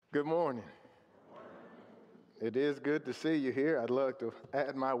Good morning. It is good to see you here. I'd love to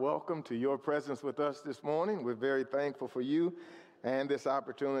add my welcome to your presence with us this morning. We're very thankful for you and this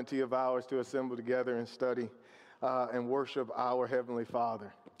opportunity of ours to assemble together and study and worship our Heavenly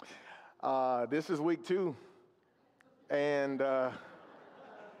Father. This is week 2, and I'm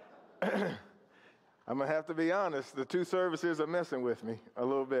going to have to be honest, the 2 services are messing with me a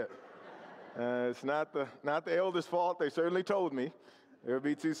little bit. It's not the elders' fault. They certainly told me there would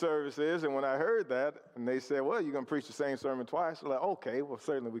be 2 services, and when I heard that, and they said, well, you're going to preach the same sermon twice, I'm like, okay, well,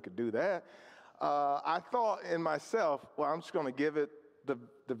 certainly we could do that. I thought in myself, well, I'm just going to give it the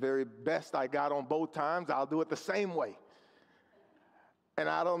very best I got on both times. I'll do it the same way. And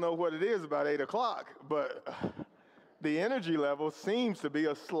I don't know what it is about 8 o'clock, but the energy level seems to be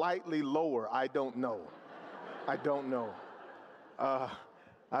a slightly lower. I don't know. I don't know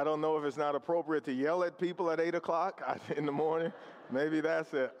if it's not appropriate to yell at people at 8 o'clock in the morning. Maybe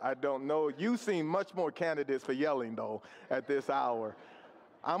that's it. I don't know. You seem much more candidates for yelling, though, at this hour.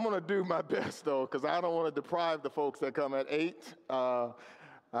 I'm going to do my best, though, because I don't want to deprive the folks that come at 8. I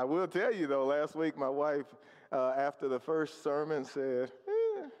will tell you, though, last week my wife, after the first sermon, said,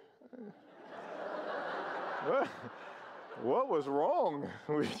 what was wrong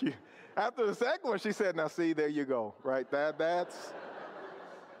with you? After the second one, she said, now, see, there you go, right? That's...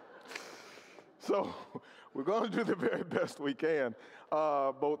 So we're going to do the very best we can,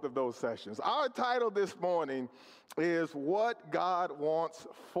 both of those sessions. Our title this morning is What God Wants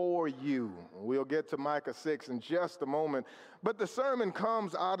for You. We'll get to Micah 6 in just a moment. But the sermon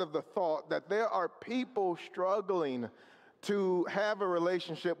comes out of the thought that there are people struggling to have a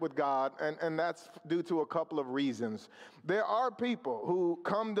relationship with God, and that's due to a couple of reasons. There are people who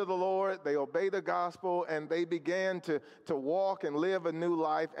come to the Lord, they obey the gospel, and they begin to walk and live a new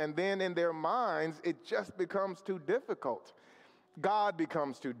life, and then in their minds, it just becomes too difficult. God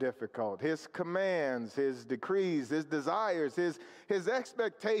becomes too difficult. His commands, his decrees, his desires, his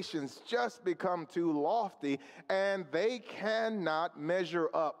expectations just become too lofty, and they cannot measure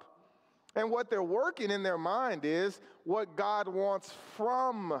up. And what they're working in their mind is, what God wants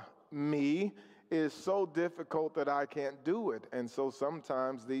from me is so difficult that I can't do it. And so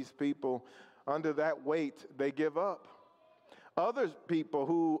sometimes these people, under that weight, they give up. Other people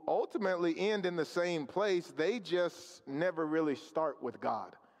who ultimately end in the same place, they just never really start with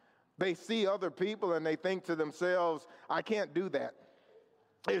God. They see other people and they think to themselves, I can't do that.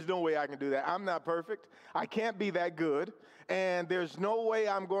 There's no way I can do that. I'm not perfect. I can't be that good. And there's no way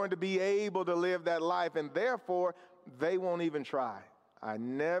I'm going to be able to live that life. And therefore, they won't even try. I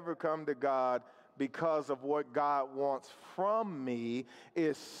never come to God because of what God wants from me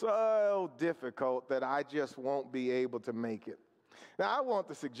is so difficult that I just won't be able to make it. Now, I want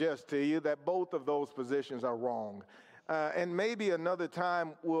to suggest to you that both of those positions are wrong. And maybe another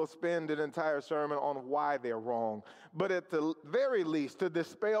time we'll spend an entire sermon on why they're wrong. But at the very least, to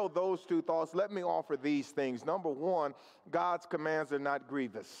dispel those 2 thoughts, let me offer these things. Number 1, God's commands are not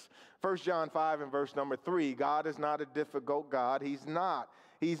grievous. 1 John 5 and verse number 3, God is not a difficult God. He's not,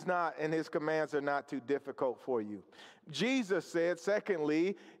 and his commands are not too difficult for you. Jesus said,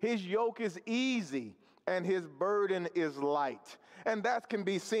 secondly, his yoke is easy and his burden is light. And that can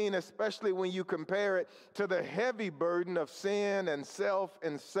be seen especially when you compare it to the heavy burden of sin and self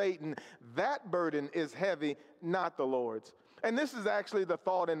and Satan. That burden is heavy, not the Lord's. And this is actually the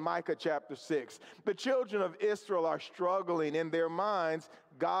thought in Micah chapter 6. The children of Israel are struggling in their minds.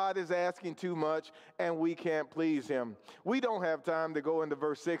 God is asking too much, and we can't please him. We don't have time to go into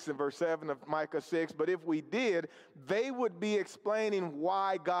verse 6 and verse 7 of Micah 6, but if we did, they would be explaining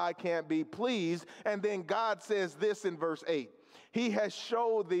why God can't be pleased. And then God says this in verse 8. He has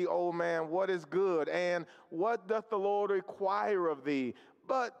showed thee, O man, what is good, and what doth the Lord require of thee,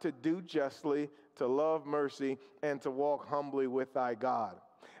 but to do justly, to love mercy, and to walk humbly with thy God.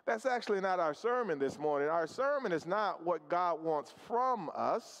 That's actually not our sermon this morning. Our sermon is not what God wants from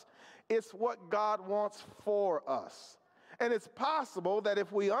us. It's what God wants for us. And it's possible that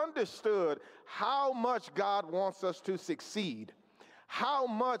if we understood how much God wants us to succeed, how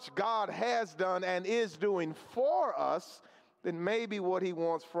much God has done and is doing for us, then maybe what he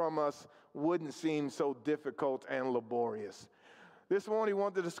wants from us wouldn't seem so difficult and laborious. This morning, we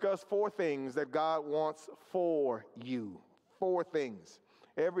want to discuss 4 things that God wants for you. 4 things.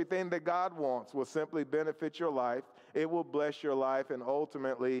 Everything that God wants will simply benefit your life. It will bless your life, and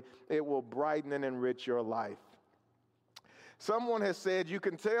ultimately, it will brighten and enrich your life. Someone has said you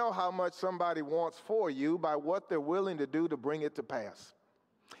can tell how much somebody wants for you by what they're willing to do to bring it to pass.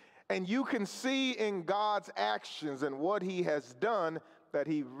 And you can see in God's actions and what he has done that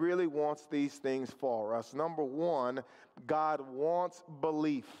he really wants these things for us. Number one, God wants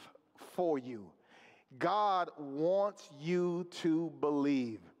belief for you. God wants you to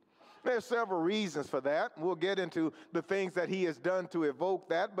believe. There's several reasons for that. We'll get into the things that he has done to evoke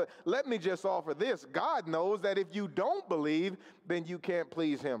that, but let me just offer this. God knows that if you don't believe, then you can't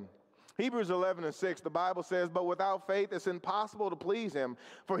please him. Hebrews 11:6, the Bible says, but without faith it's impossible to please him.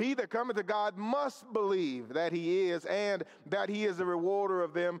 For he that cometh to God must believe that he is, and that he is a rewarder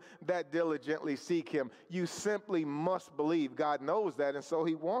of them that diligently seek him. You simply must believe. God knows that, and so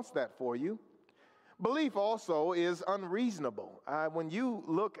he wants that for you. Belief also is unreasonable. When you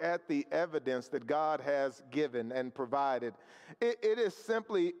look at the evidence that God has given and provided, it is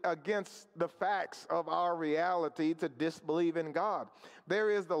simply against the facts of our reality to disbelieve in God.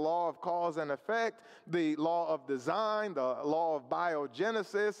 There is the law of cause and effect, the law of design, the law of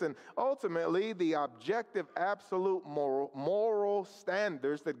biogenesis, and ultimately the objective, absolute moral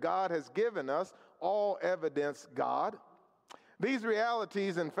standards that God has given us all evidence God. These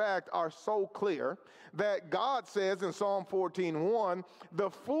realities, in fact, are so clear that God says in Psalm 14:1,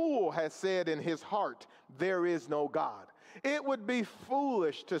 the fool has said in his heart, there is no God. It would be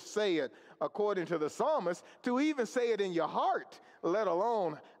foolish to say it, according to the psalmist, to even say it in your heart, let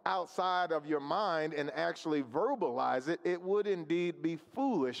alone outside of your mind and actually verbalize it. It would indeed be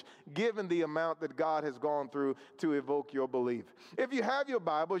foolish given the amount that God has gone through to evoke your belief. If you have your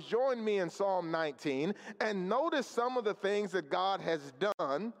Bibles, join me in Psalm 19 and notice some of the things that God has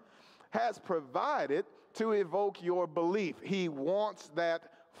done, has provided to evoke your belief. He wants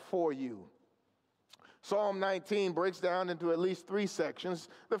that for you. Psalm 19 breaks down into at least three sections.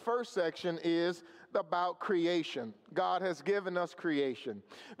 The first section is about creation. God has given us creation.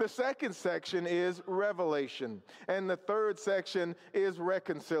 The second section is revelation. And the third section is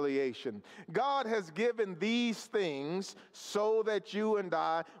reconciliation. God has given these things so that you and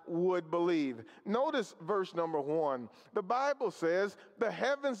I would believe. Notice verse number 1. The Bible says, the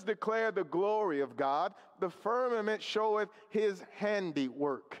heavens declare the glory of God. The firmament showeth his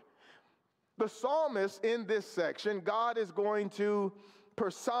handiwork. The psalmist in this section, God is going to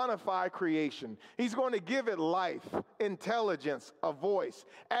personify creation. He's going to give it life, intelligence, a voice,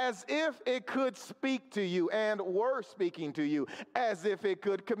 as if it could speak to you and were speaking to you, as if it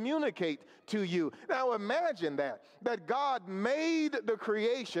could communicate to you. Now imagine that God made the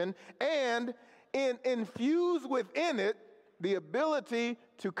creation and infused within it the ability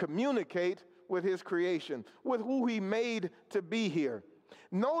to communicate with his creation, with who he made to be here.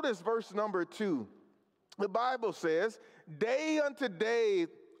 Notice verse number 2. The Bible says, day unto day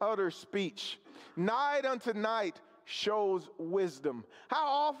utters speech, night unto night shows wisdom. How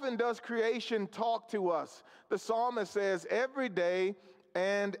often does creation talk to us? The psalmist says, every day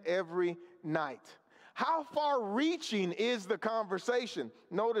and every night. How far-reaching is the conversation?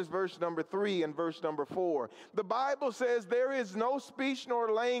 Notice verse number 3 and verse number 4. The Bible says there is no speech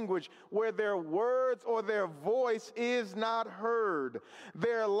nor language where their words or their voice is not heard.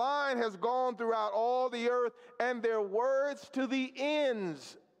 Their line has gone throughout all the earth, and their words to the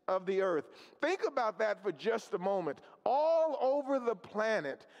ends of the earth. Think about that for just a moment. All over the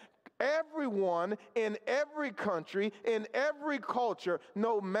planet, everyone in every country, in every culture,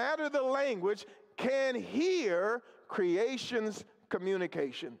 no matter the language, can hear creation's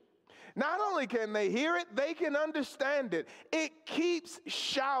communication. Not only can they hear it, they can understand it. It keeps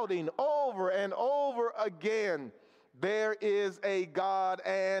shouting over and over again, there is a God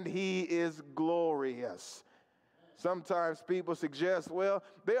and he is glorious. Sometimes people suggest, well,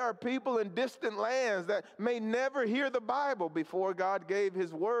 there are people in distant lands that may never hear the Bible. Before God gave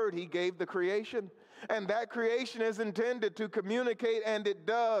his word, he gave the creation. And that creation is intended to communicate, and it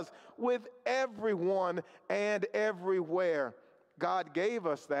does, with everyone and everywhere. God gave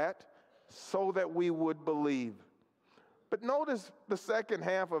us that so that we would believe. But notice the second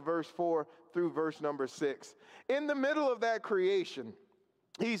half of verse 4 through verse number 6. In the middle of that creation,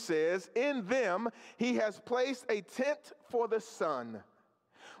 he says, in them he has placed a tent for the sun,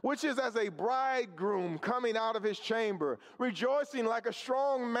 which is as a bridegroom coming out of his chamber, rejoicing like a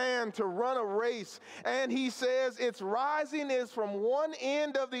strong man to run a race. And he says its rising is from one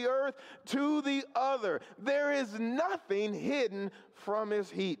end of the earth to the other. There is nothing hidden from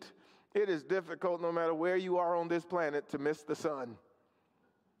his heat. It is difficult, no matter where you are on this planet, to miss the sun.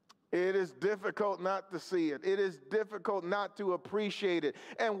 It is difficult not to see it. It is difficult not to appreciate it.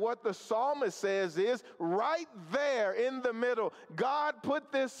 And what the psalmist says is, right there in the middle, God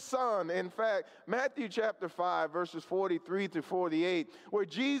put this sun. In fact, Matthew chapter 5, verses 43 to 48, where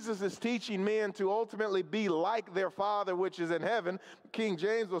Jesus is teaching men to ultimately be like their Father which is in heaven, King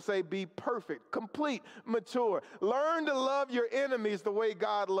James will say, be perfect, complete, mature. Learn to love your enemies the way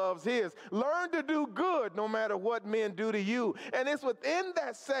God loves his. Learn to do good no matter what men do to you. And it's within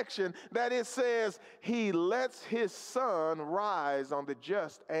that section that it says, he lets his sun rise on the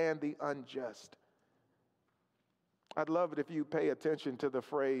just and the unjust. I'd love it if you pay attention to the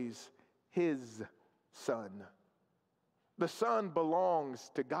phrase, his sun. The sun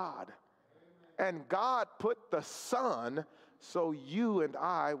belongs to God. And God put the sun so you and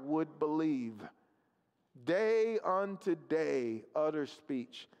I would believe. Day unto day utters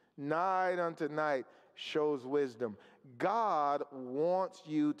speech. Night unto night shows wisdom. God wants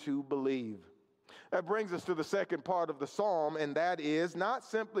you to believe. That brings us to the second part of the psalm, and that is not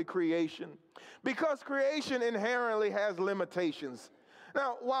simply creation, because creation inherently has limitations.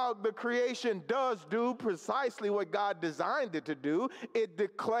 Now, while the creation does do precisely what God designed it to do, it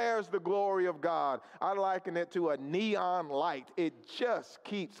declares the glory of God. I liken it to a neon light. It just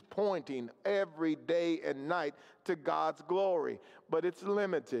keeps pointing every day and night to God's glory, but it's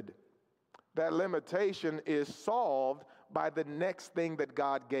limited. That limitation is solved by the next thing that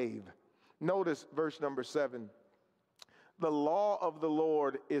God gave. Notice verse number 7. The law of the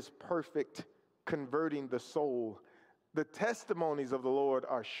Lord is perfect, converting the soul. The testimonies of the Lord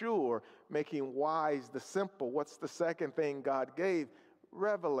are sure, making wise the simple. What's the second thing God gave?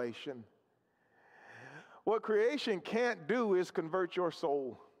 Revelation. What creation can't do is convert your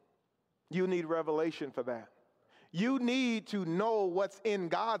soul. You need revelation for that. You need to know what's in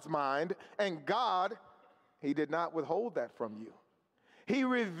God's mind, and God, he did not withhold that from you. He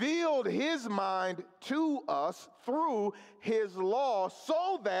revealed his mind to us through his law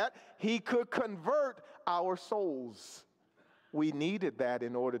so that he could convert our souls. We needed that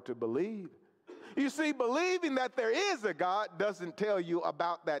in order to believe. You see, believing that there is a God doesn't tell you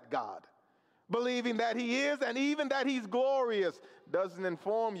about that God. Believing that he is and even that he's glorious doesn't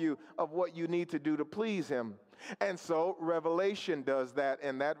inform you of what you need to do to please him. And so revelation does that,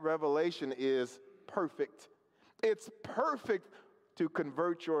 and that revelation is perfect. It's perfect to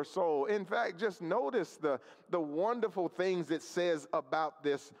convert your soul. In fact, just notice the wonderful things it says about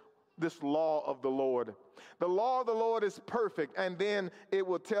this law of the Lord. The law of the Lord is perfect, and then it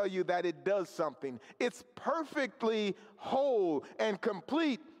will tell you that it does something. It's perfectly whole and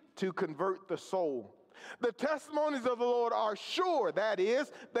complete to convert the soul. The testimonies of the Lord are sure. That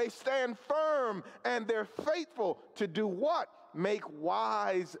is, they stand firm and they're faithful to do what? Make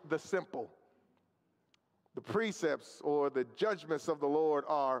wise the simple. The precepts or the judgments of the Lord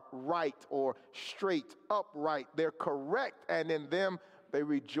are right or straight, upright. They're correct, and in them they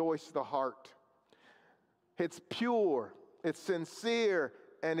rejoice the heart. It's pure, it's sincere,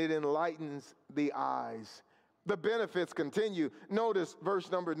 and it enlightens the eyes. The benefits continue. Notice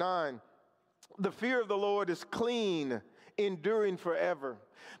verse number 9. The fear of the Lord is clean, enduring forever.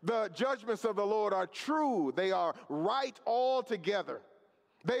 The judgments of the Lord are true. They are right altogether.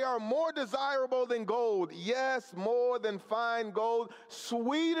 They are more desirable than gold, yes, more than fine gold,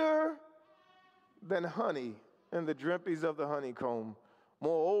 sweeter than honey and the drippings of the honeycomb.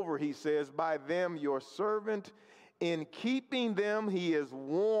 Moreover, he says, by them your servant, in keeping them he is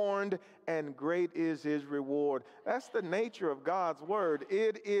warned, and great is his reward. That's the nature of God's word.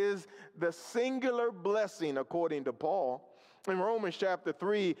 It is the singular blessing, according to Paul. In Romans chapter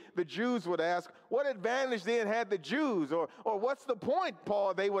 3, the Jews would ask, what advantage then had the Jews? Or what's the point,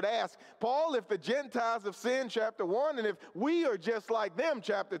 Paul, they would ask. Paul, if the Gentiles have sinned, chapter 1, and if we are just like them,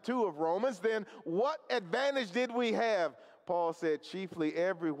 chapter 2 of Romans, then what advantage did we have? Paul said, chiefly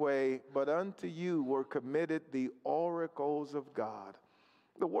every way, but unto you were committed the oracles of God.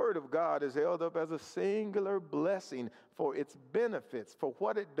 The word of God is held up as a singular blessing for its benefits, for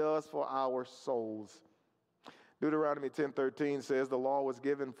what it does for our souls. Deuteronomy 10:13 says the law was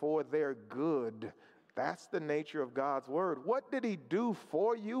given for their good. That's the nature of God's word. What did he do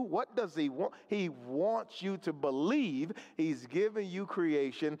for you? What does he want? He wants you to believe. He's given you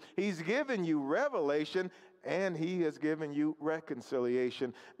creation. He's given you revelation, and he has given you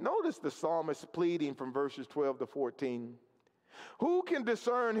reconciliation. Notice the psalmist pleading from verses 12 to 14. Who can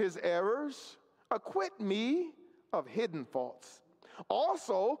discern his errors? Acquit me of hidden faults.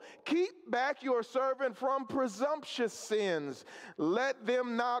 Also, keep back your servant from presumptuous sins. Let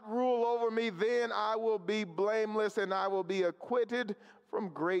them not rule over me, then I will be blameless and I will be acquitted from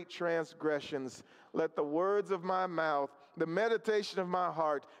great transgressions. Let the words of my mouth, the meditation of my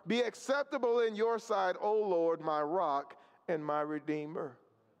heart, be acceptable in your sight, O Lord, my rock and my redeemer.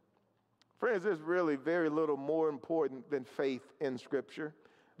 Friends, there's really very little more important than faith in Scripture.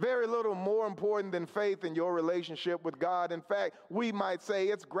 Very little more important than faith in your relationship with God. In fact, we might say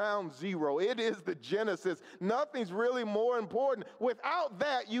it's ground zero. It is the genesis. Nothing's really more important. Without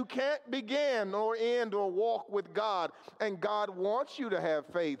that, you can't begin or end or walk with God. And God wants you to have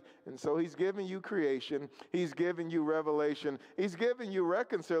faith. And so he's giving you creation. He's giving you revelation. He's giving you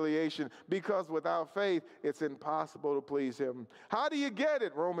reconciliation, because without faith, it's impossible to please him. How do you get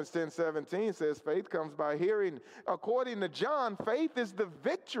it? Romans 10:17 says faith comes by hearing. According to John, faith is the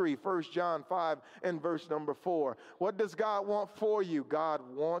victory. 1 John 5 and verse number 4. What does God want for you? God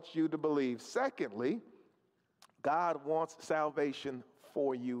wants you to believe. Secondly, God wants salvation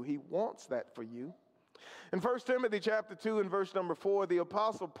for you. He wants that for you. In 1 Timothy chapter 2 and verse number 4, the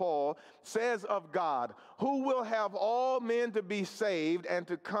Apostle Paul says of God, who will have all men to be saved and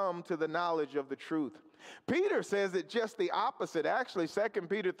to come to the knowledge of the truth. Peter says it just the opposite. Actually, 2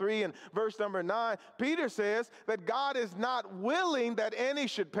 Peter 3 and verse number 9, Peter says that God is not willing that any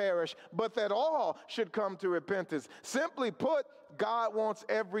should perish, but that all should come to repentance. Simply put, God wants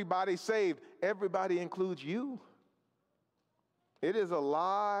everybody saved. Everybody includes you. It is a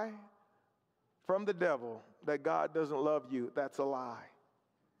lie from the devil that God doesn't love you. That's a lie.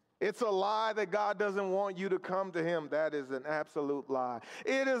 It's a lie that God doesn't want you to come to him. That is an absolute lie.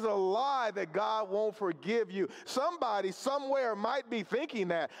 It is a lie that God won't forgive you. Somebody somewhere might be thinking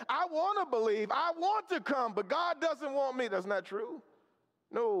that. I want to believe, I want to come, but God doesn't want me. That's not true.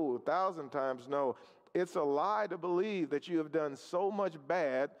 No, 1,000 times no. It's a lie to believe that you have done so much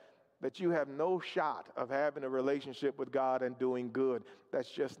bad that you have no shot of having a relationship with God and doing good. That's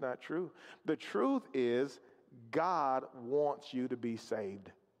just not true. The truth is, God wants you to be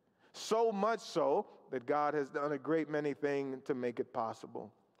saved. So much so that God has done a great many things to make it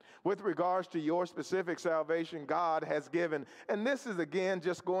possible. With regards to your specific salvation, God has given, and this is again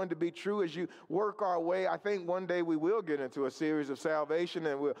just going to be true as you work our way. I think one day we will get into a series of salvation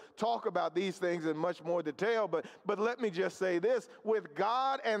and we'll talk about these things in much more detail, but let me just say this. With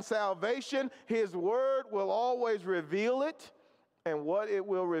God and salvation, his word will always reveal it, and what it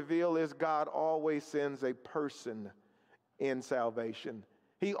will reveal is God always sends a person in salvation.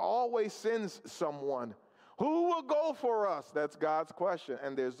 He always sends someone. Who will go for us? That's God's question.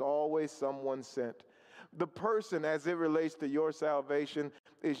 And there's always someone sent. The person, as it relates to your salvation,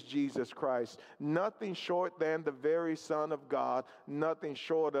 is Jesus Christ. Nothing short than the very Son of God. Nothing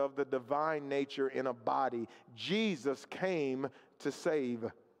short of the divine nature in a body. Jesus came to save.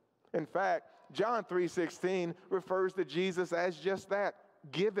 In fact, John 3:16 refers to Jesus as just that,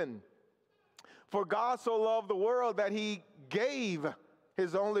 given. For God so loved the world that he gave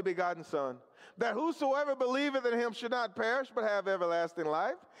his only begotten Son, that whosoever believeth in him should not perish, but have everlasting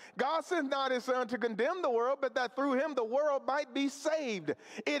life. God sent not his Son to condemn the world, but that through him the world might be saved.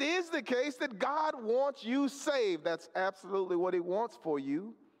 It is the case that God wants you saved. That's absolutely what he wants for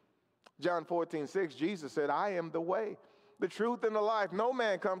you. John 14:6, Jesus said, I am the way, the truth, and the life. No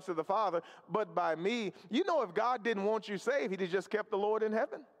man comes to the Father but by me. You know, if God didn't want you saved, he'd have just kept the Lord in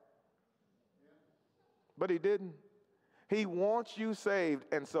heaven. But he didn't. He wants you saved,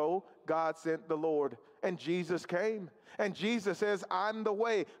 and so God sent the Lord, and Jesus came. And Jesus says, I'm the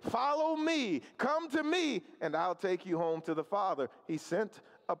way. Follow me. Come to me, and I'll take you home to the Father. He sent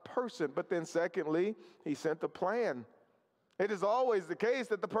a person, but then secondly, he sent a plan. It is always the case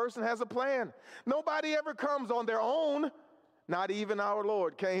that the person has a plan. Nobody ever comes on their own. Not even our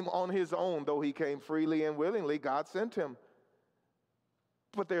Lord came on his own, though he came freely and willingly. God sent him.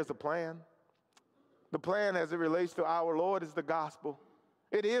 But there's a plan. The plan as it relates to our Lord is the gospel.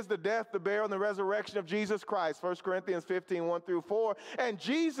 It is the death, the burial, and the resurrection of Jesus Christ. 1 Corinthians 15:1-4. And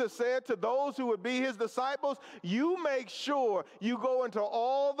Jesus said to those who would be his disciples, you make sure you go into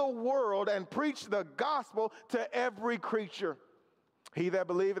all the world and preach the gospel to every creature. He that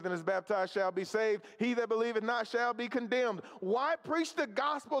believeth and is baptized shall be saved. He that believeth not shall be condemned. Why preach the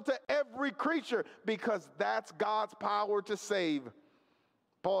gospel to every creature? Because that's God's power to save.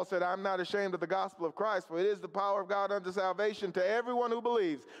 Paul said, I'm not ashamed of the gospel of Christ, for it is the power of God unto salvation to everyone who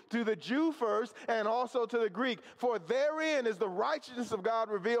believes, to the Jew first and also to the Greek. For therein is the righteousness of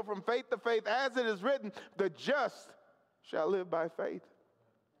God revealed from faith to faith, as it is written, the just shall live by faith.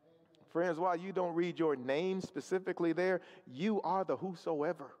 Friends, while you don't read your name specifically there, you are the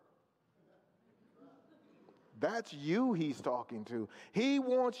whosoever. That's you he's talking to. He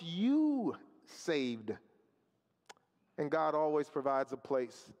wants you saved. And God always provides a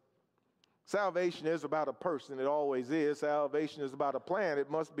place. Salvation is about a person. It always is. Salvation is about a plan. It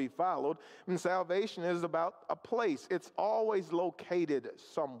must be followed. And salvation is about a place. It's always located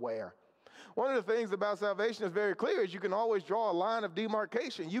somewhere. One of the things about salvation is very clear is you can always draw a line of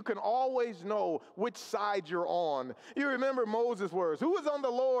demarcation. You can always know which side you're on. You remember Moses' words, who is on the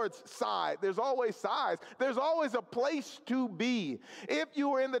Lord's side? There's always sides. There's always a place to be. If you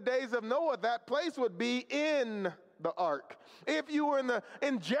were in the days of Noah, that place would be in the ark. If you were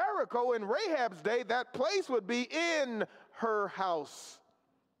in Jericho in Rahab's day, that place would be in her house.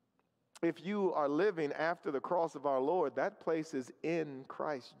 If you are living after the cross of our Lord, that place is in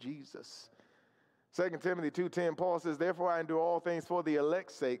Christ Jesus. 2 Timothy 2:10, Paul says, therefore I endure all things for the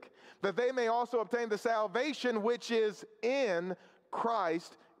elect's sake, that they may also obtain the salvation which is in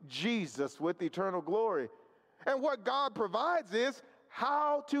Christ Jesus with eternal glory. And what God provides is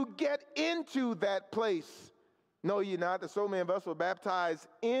how to get into that place. Know ye not that so many of us were baptized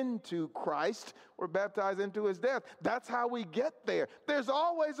into Christ, were baptized into his death? That's how we get there. There's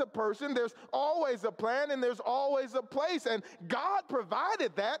always a person, there's always a plan, and there's always a place. And God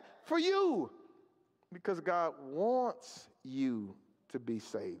provided that for you because God wants you to be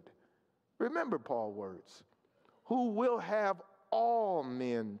saved. Remember Paul's words, who will have all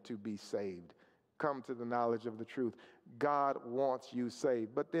men to be saved, come to the knowledge of the truth. God wants you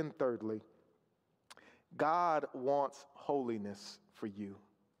saved. But then thirdly, God wants holiness for you.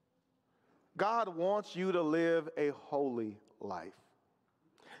 God wants you to live a holy life.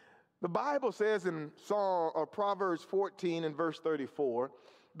 The Bible says in Proverbs 14 and verse 34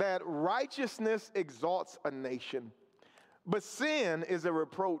 that righteousness exalts a nation, but sin is a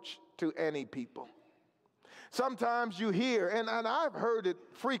reproach to any people. Sometimes you hear, and I've heard it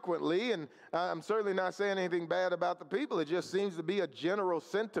frequently, and I'm certainly not saying anything bad about the people. It just seems to be a general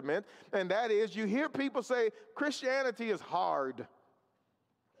sentiment, and that is you hear people say Christianity is hard.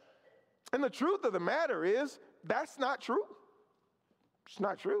 And the truth of the matter is that's not true. It's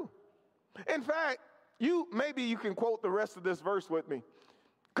not true. In fact, maybe you can quote the rest of this verse with me.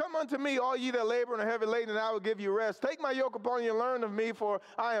 Come unto me, all ye that labor and are heavy laden, and I will give you rest. Take my yoke upon you and learn of me, for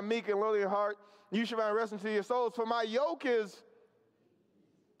I am meek and lowly in heart. You shall find rest unto your souls. For my yoke is,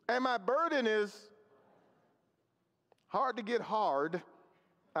 and my burden is hard to get hard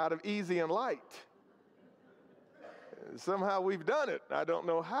out of easy and light. Somehow we've done it. I don't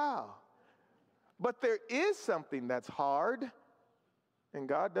know how. But there is something that's hard, and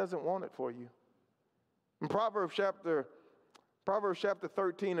God doesn't want it for you. In Proverbs chapter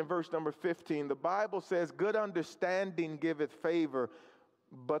 13 and verse number 15, the Bible says, good understanding giveth favor,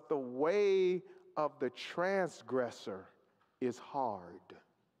 but the way of the transgressor is hard.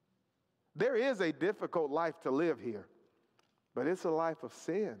 There is a difficult life to live here, but it's a life of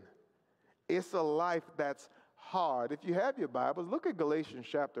sin. It's a life that's hard. If you have your Bibles, look at Galatians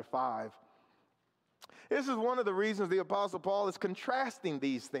chapter 5. This is one of the reasons the Apostle Paul is contrasting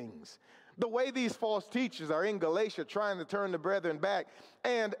these things. The way these false teachers are in Galatia trying to turn the brethren back.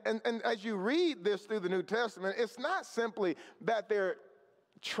 And as you read this through the New Testament, it's not simply that they're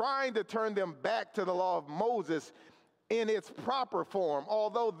trying to turn them back to the law of Moses in its proper form,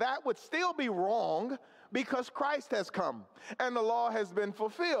 although that would still be wrong because Christ has come and the law has been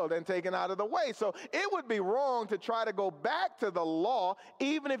fulfilled and taken out of the way. So it would be wrong to try to go back to the law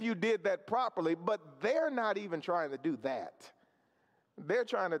even if you did that properly, but they're not even trying to do that. They're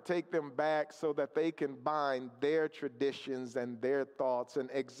trying to take them back so that they can bind their traditions and their thoughts and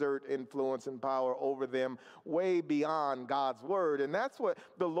exert influence and power over them way beyond God's word. And that's what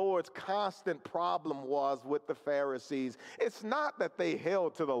the Lord's constant problem was with the Pharisees. It's not that they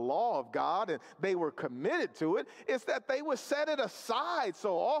held to the law of God and they were committed to it. It's that they would set it aside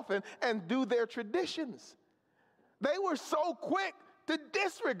so often and do their traditions. They were so quick to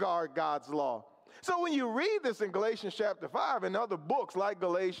disregard God's law. So when you read this in Galatians chapter 5 and other books like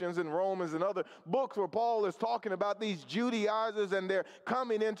Galatians and Romans and other books where Paul is talking about these Judaizers and they're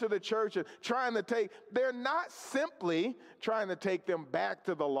coming into the church and they're not simply trying to take them back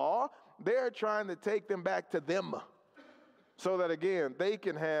to the law, they're trying to take them back to them so that again they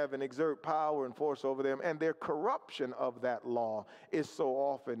can have and exert power and force over them, and their corruption of that law is so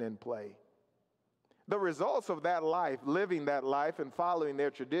often in play. The results of that life, living that life and following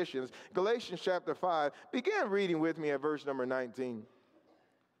their traditions, Galatians chapter 5, begin reading with me at verse number 19.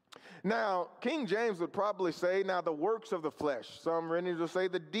 Now, King James would probably say, now the works of the flesh. Some readings will say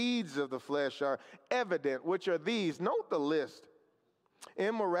the deeds of the flesh are evident, which are these. Note the list.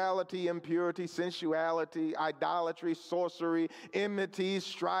 Immorality, impurity, sensuality, idolatry, sorcery, enmities,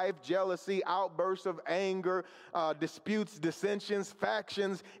 strife, jealousy, outbursts of anger, disputes, dissensions,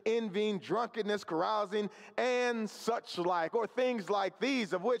 factions, envying, drunkenness, carousing, and such like, or things like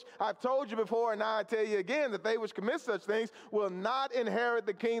these, of which I've told you before, and now I tell you again, that they which commit such things will not inherit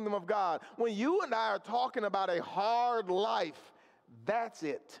the kingdom of God. When you and I are talking about a hard life, that's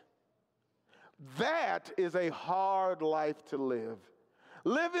it. That is a hard life to live.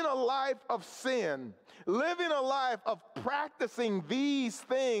 Living a life of sin, living a life of practicing these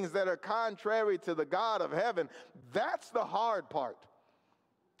things that are contrary to the God of heaven, that's the hard part.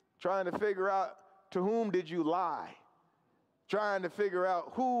 Trying to figure out to whom did you lie? Trying to figure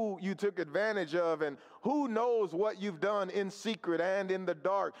out who you took advantage of and who knows what you've done in secret and in the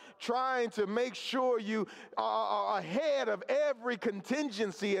dark. Trying to make sure you are ahead of every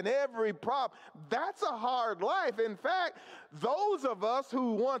contingency and every problem. That's a hard life. In fact, those of us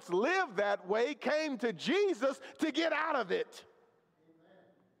who once lived that way came to Jesus to get out of it.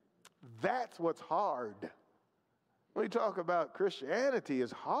 That's what's hard. When we talk about Christianity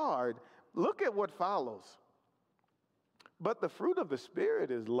is hard, look at what follows. But the fruit of the Spirit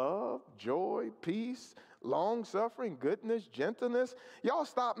is love, joy, peace, long-suffering, goodness, gentleness. Y'all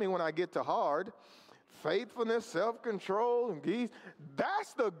stop me when I get to hard. Faithfulness, self-control, and peace.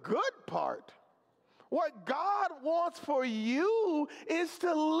 That's the good part. What God wants for you is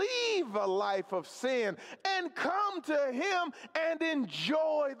to leave a life of sin and come to Him and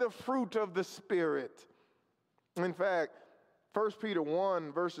enjoy the fruit of the Spirit. In fact, 1 Peter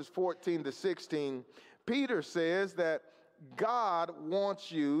 1, verses 14 to 16, Peter says that God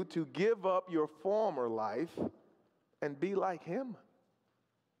wants you to give up your former life and be like Him.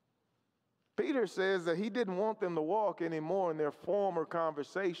 Peter says that he didn't want them to walk anymore in their former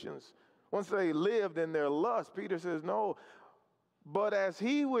conversations. Once they lived in their lust, Peter says, no, but as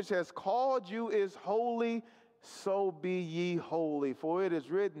He which has called you is holy, so be ye holy. For it is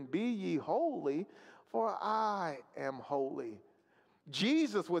written, be ye holy, for I am holy.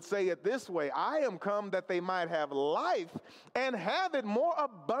 Jesus would say it this way, I am come that they might have life and have it more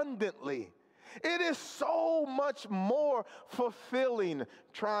abundantly. It is so much more fulfilling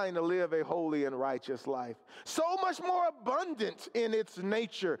trying to live a holy and righteous life. So much more abundant in its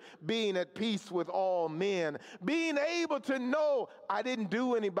nature, being at peace with all men, being able to know I didn't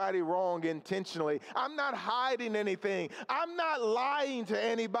do anybody wrong intentionally. I'm not hiding anything. I'm not lying to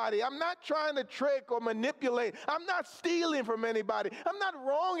anybody. I'm not trying to trick or manipulate. I'm not stealing from anybody. I'm not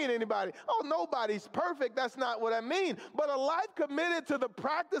wronging anybody. Oh, nobody's perfect. That's not what I mean. But a life committed to the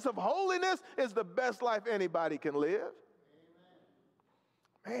practice of holiness is the best life anybody can live.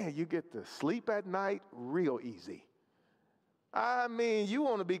 Man, you get to sleep at night real easy. I mean, you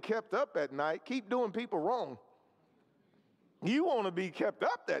want to be kept up at night, keep doing people wrong. You want to be kept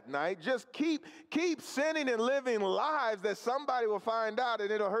up that night, just keep sinning and living lives that somebody will find out and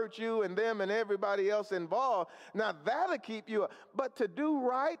it'll hurt you and them and everybody else involved. Now, that'll keep you up. But to do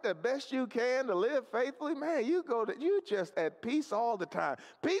right the best you can, to live faithfully, man, you just at peace all the time.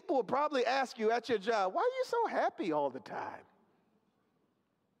 People will probably ask you at your job, why are you so happy all the time?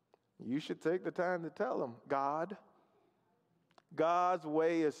 You should take the time to tell them, God's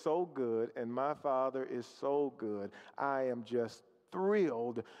way is so good, and my Father is so good. I am just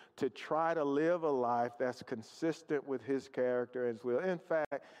thrilled to try to live a life that's consistent with His character and His will. In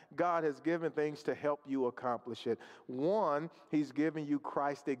fact, God has given things to help you accomplish it. One, He's given you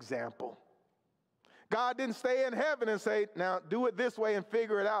Christ's example. God didn't stay in heaven and say, now do it this way and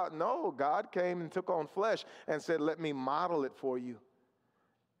figure it out. No, God came and took on flesh and said, let me model it for you.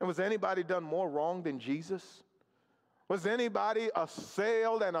 And was anybody done more wrong than Jesus? Was anybody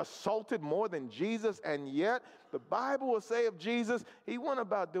assailed and assaulted more than Jesus? And yet, the Bible will say of Jesus, He went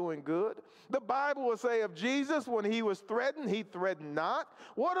about doing good. The Bible will say of Jesus, when He was threatened, He threatened not.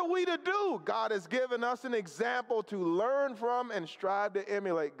 What are we to do? God has given us an example to learn from and strive to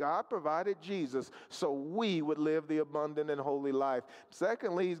emulate. God provided Jesus so we would live the abundant and holy life.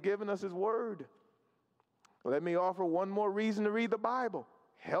 Secondly, He's given us His Word. Let me offer one more reason to read the Bible.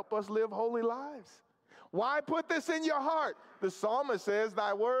 Help us live holy lives. Why put this in your heart? The psalmist says,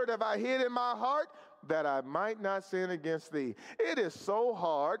 thy word have I hid in my heart that I might not sin against thee. It is so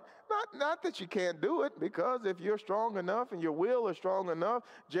hard, not that you can't do it, because if you're strong enough and your will is strong enough,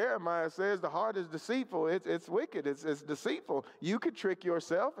 Jeremiah says the heart is deceitful. It's wicked. It's deceitful. You could trick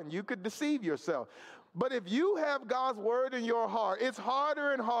yourself and you could deceive yourself. But if you have God's word in your heart, it's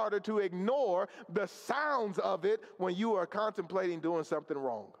harder and harder to ignore the sounds of it when you are contemplating doing something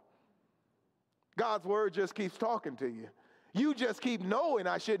wrong. God's word just keeps talking to you. You just keep knowing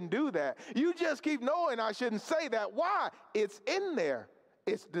I shouldn't do that. You just keep knowing I shouldn't say that. Why? It's in there.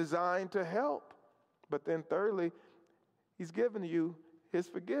 It's designed to help. But then thirdly, He's given you His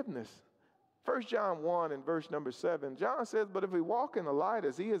forgiveness. 1 John 1 and verse number 7, John says, but if we walk in the light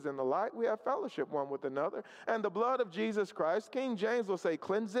as He is in the light, we have fellowship one with another. And the blood of Jesus Christ, King James will say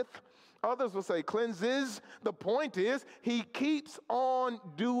cleanseth. Others will say cleanses. The point is, He keeps on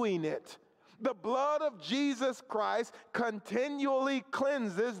doing it. The blood of Jesus Christ continually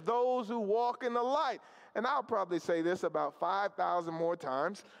cleanses those who walk in the light. And I'll probably say this about 5,000 more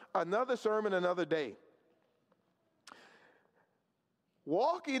times. Another sermon, another day.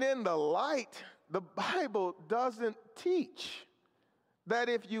 Walking in the light, the Bible doesn't teach that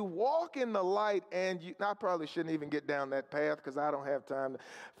if you walk in the light and you, I probably shouldn't even get down that path because I don't have time.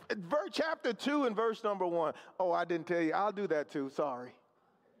 Chapter 2 and verse number 1. Oh, I didn't tell you. I'll do that too. Sorry.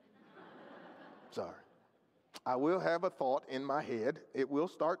 Sorry. I will have a thought in my head. It will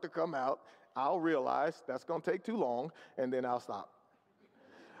start to come out. I'll realize that's going to take too long, and then I'll stop.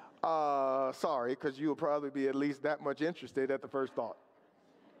 Sorry, because you'll probably be at least that much interested at the first thought.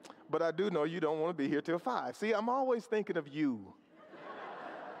 But I do know you don't want to be here till 5. See, I'm always thinking of you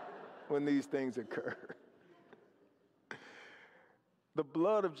when these things occur. The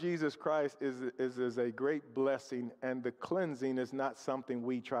blood of Jesus Christ is a great blessing, and the cleansing is not something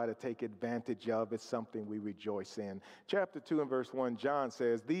we try to take advantage of. It's something we rejoice in. Chapter 2 and verse 1, John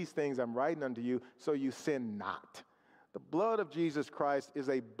says, "These things I'm writing unto you, so you sin not." The blood of Jesus Christ is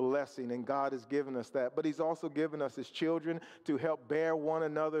a blessing, and God has given us that. But he's also given us his children to help bear one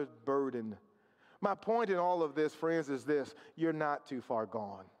another's burden. My point in all of this, friends, is this: you're not too far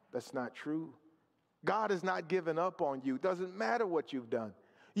gone. That's not true. God has not given up on you. Doesn't matter what you've done.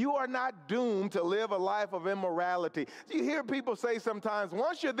 You are not doomed to live a life of immorality. You hear people say sometimes,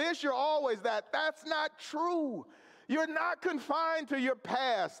 once you're this, you're always that. That's not true. You're not confined to your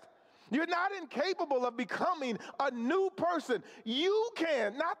past. You're not incapable of becoming a new person. You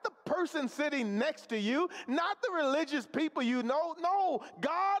can, not the person sitting next to you, not the religious people you know. No,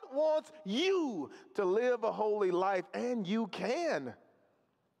 God wants you to live a holy life, and you can.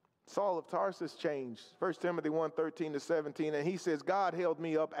 Saul of Tarsus changed. 1 Timothy 1:13-17, and he says, God held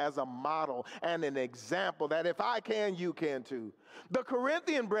me up as a model and an example that if I can, you can too. The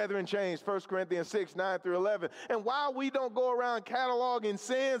Corinthian brethren changed. 1 Corinthians 6:9-11. And while we don't go around cataloging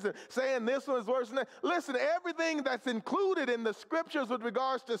sins and saying this one is worse than that, listen, everything that's included in the scriptures with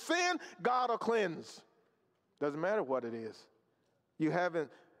regards to sin, God will cleanse. Doesn't matter what it is. You haven't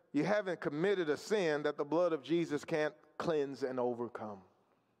committed a sin that the blood of Jesus can't cleanse and overcome.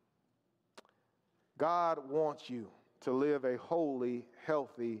 God wants you to live a holy,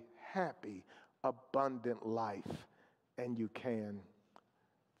 healthy, happy, abundant life, and you can.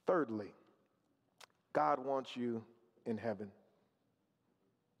 Thirdly, God wants you in heaven.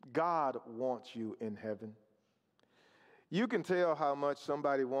 God wants you in heaven. You can tell how much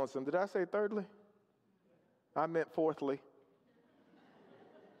somebody wants them. Did I say thirdly? I meant fourthly.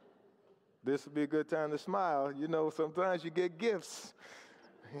 This would be a good time to smile. You know, sometimes you get gifts.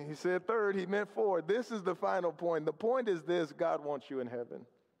 He said third, he meant fourth. This is the final point. The point is this: God wants you in heaven.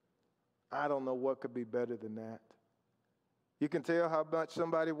 I don't know what could be better than that. You can tell how much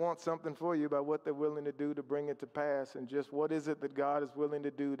somebody wants something for you by what they're willing to do to bring it to pass, and just what is it that God is willing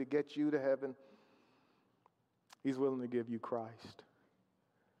to do to get you to heaven. He's willing to give you Christ.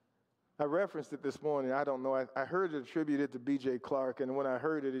 I referenced it this morning. I don't know. I heard it attributed to B.J. Clark, and when I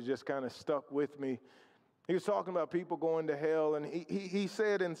heard it, it just kind of stuck with me. He was talking about people going to hell, and he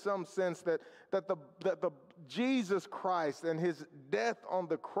said in some sense that the Jesus Christ and his death on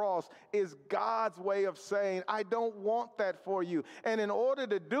the cross is God's way of saying, I don't want that for you. And in order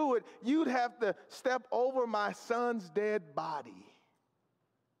to do it, you'd have to step over my son's dead body.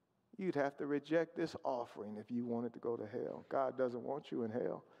 You'd have to reject this offering if you wanted to go to hell. God doesn't want you in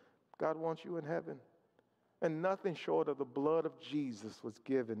hell. God wants you in heaven. And nothing short of the blood of Jesus was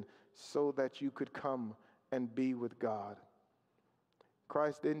given so that you could come and be with God.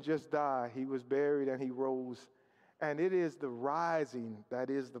 Christ didn't just die. He was buried and he rose. And it is the rising that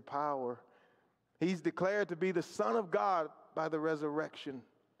is the power. He's declared to be the Son of God by the resurrection.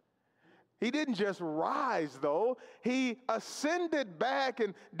 He didn't just rise, though. He ascended back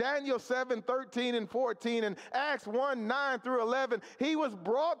in Daniel 7:13-14 and Acts 1:9-11. He was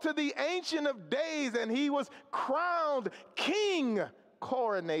brought to the Ancient of Days and he was crowned king,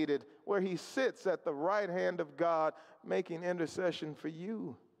 coronated, where he sits at the right hand of God making intercession for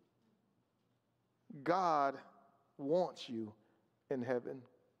you. God wants you in heaven,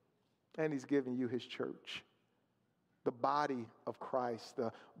 and he's giving you his church. The body of Christ,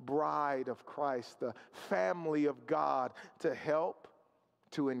 the bride of Christ, the family of God, to help,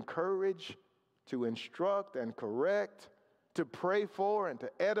 to encourage, to instruct and correct, to pray for and to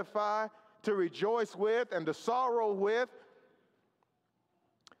edify, to rejoice with and to sorrow with.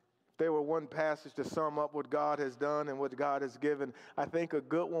 If there were one passage to sum up what God has done and what God has given, I think a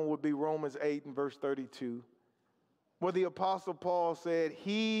good one would be Romans 8 and verse 32. Where the Apostle Paul said,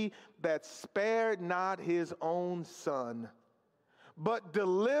 he that spared not his own son, but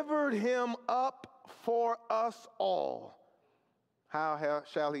delivered him up for us all, how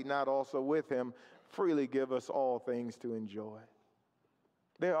shall he not also with him freely give us all things to enjoy?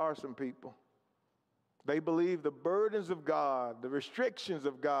 There are some people, they believe the burdens of God, the restrictions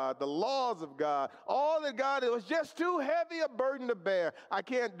of God, the laws of God, all that God is just too heavy a burden to bear. I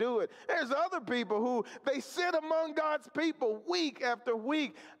can't do it. There's other people who they sit among God's people week after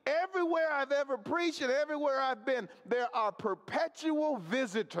week. Everywhere I've ever preached and everywhere I've been, there are perpetual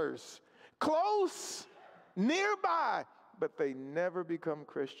visitors, close, nearby, but they never become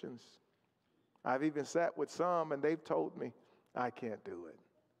Christians. I've even sat with some and they've told me, I can't do it.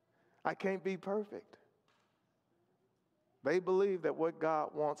 I can't be perfect. They believe that what God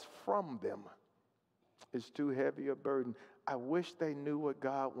wants from them is too heavy a burden. I wish they knew what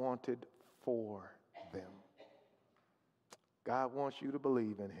God wanted for them. God wants you to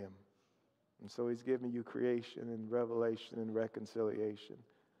believe in him. And so he's giving you creation and revelation and reconciliation.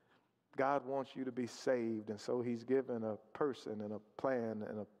 God wants you to be saved, and so he's given a person and a plan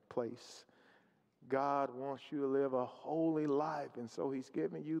and a place. God wants you to live a holy life, and so he's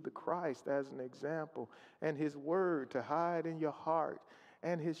giving you the Christ as an example, and his word to hide in your heart,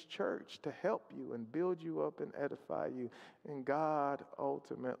 and his church to help you and build you up and edify you. And God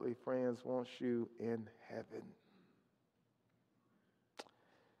ultimately, friends, wants you in heaven.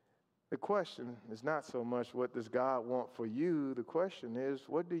 The question is not so much what does God want for you. The question is,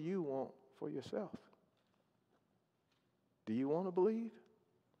 what do you want for yourself? Do you want to believe?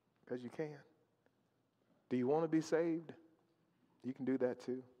 Because you can. Do you want to be saved? You can do that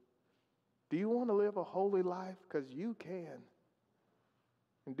too. Do you want to live a holy life? Because you can.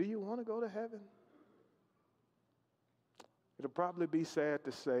 And do you want to go to heaven? It'll probably be sad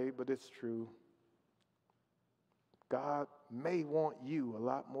to say, but it's true. God may want you a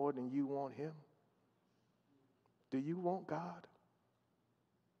lot more than you want him. Do you want God?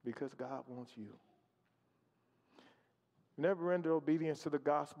 Because God wants you. Never render obedience to the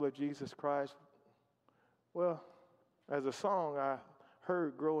gospel of Jesus Christ. Well, as a song I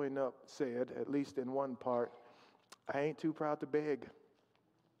heard growing up said, at least in one part, I ain't too proud to beg.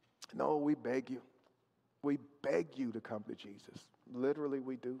 No, we beg you. We beg you to come to Jesus. Literally,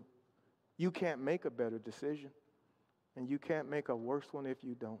 we do. You can't make a better decision, and you can't make a worse one if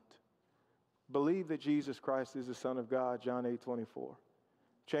you don't. Believe that Jesus Christ is the Son of God, John 8:24.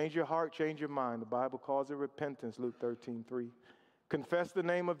 Change your heart, change your mind. The Bible calls it repentance, Luke 13:3. Confess the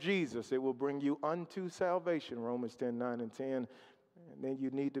name of Jesus. It will bring you unto salvation, Romans 10:9 and 10. And then you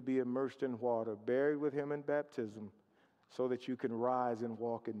need to be immersed in water, buried with him in baptism, so that you can rise and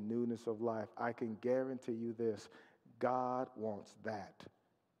walk in newness of life. I can guarantee you this, God wants that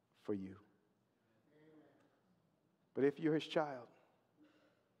for you. But if you're his child,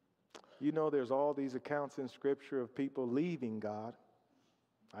 you know there's all these accounts in Scripture of people leaving God.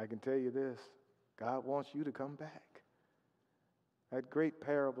 I can tell you this, God wants you to come back. That great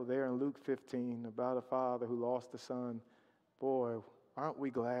parable there in Luke 15 about a father who lost a son. Boy, aren't we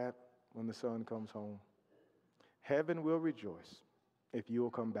glad when the son comes home? Heaven will rejoice if you will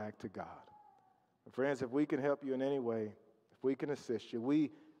come back to God. Friends, if we can help you in any way, if we can assist you,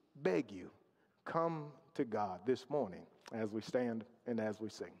 we beg you, come to God this morning as we stand and as we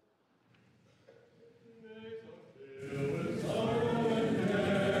sing.